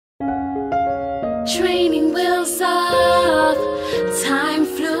Training wheels off, time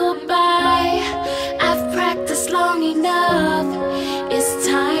flew by. I've practiced long enough, it's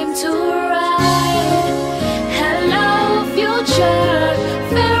time to ride. Hello future,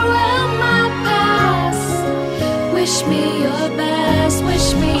 farewell my past. Wish me your best,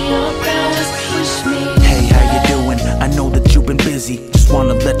 wish me your best, wish me. Hey, how you doing? I know that you've been busy. Just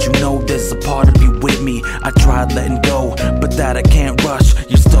wanna let you know there's a part of you with me. I tried letting go, but that I can't rush.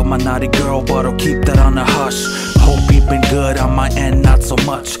 You're still my naughty girl, but I'll keep that on the hush. Hope you've been good on my end, not so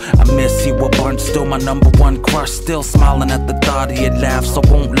much. I miss you a bunch, still my #1 crush. Still smiling at the thought of your laugh, so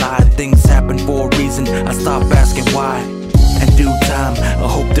won't lie. Things happen for a reason, I stop asking why. In due time, I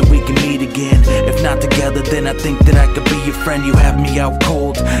hope that we can meet again. If not together, then I think that I could be your friend. You have me out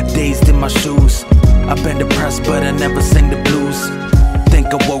cold, dazed in my shoes. I've been depressed, but I never sing the blues.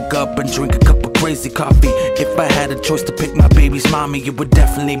 Think I woke up and drink a cup of crazy coffee. If I had a choice to pick my baby's mommy, it would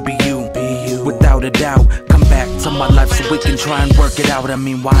definitely be you. Without a doubt, come back to my life so we can try and work it out. I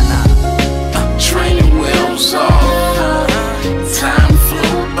mean, why not? Training wheels off, time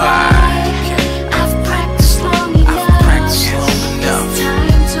flew by. I've practiced long enough, it's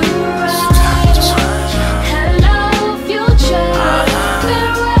time to ride. Hello future,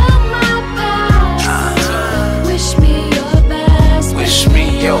 farewell my past. Wish me your best, Wish me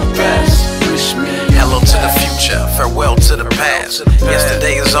your best. wish me. Hello to the future, farewell to the past.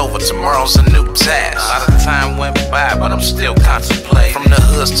 Yesterday is over, tomorrow's a new task. A lot of time went by, but I'm still contemplating. From the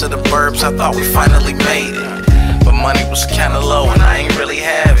hoods to the burbs, I thought we finally made it. But money was kinda low and I ain't really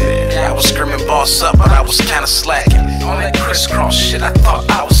have it. I was screaming boss up, but I was kinda slacking. On that crisscross shit, I thought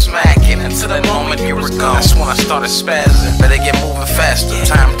I was smacking. Until that moment you were gone, that's when I started spazzing. Better get moving faster,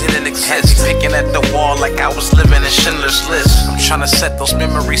 time didn't exist. Picking at the wall like I was living in Schindler's List. I'm trying to set those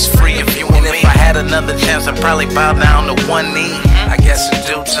memories free of you and me. If I had another chance, I'd probably bow down to one knee. I guess in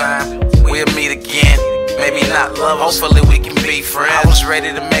due time, we'll meet again. Maybe not love, hopefully we can be friends. I was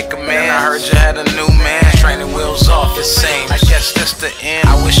ready to make a man, I heard you had a new man. Training wheels off, it seems, I guess that's the end.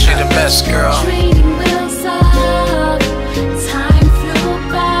 I wish you the best, girl. Training wheels off.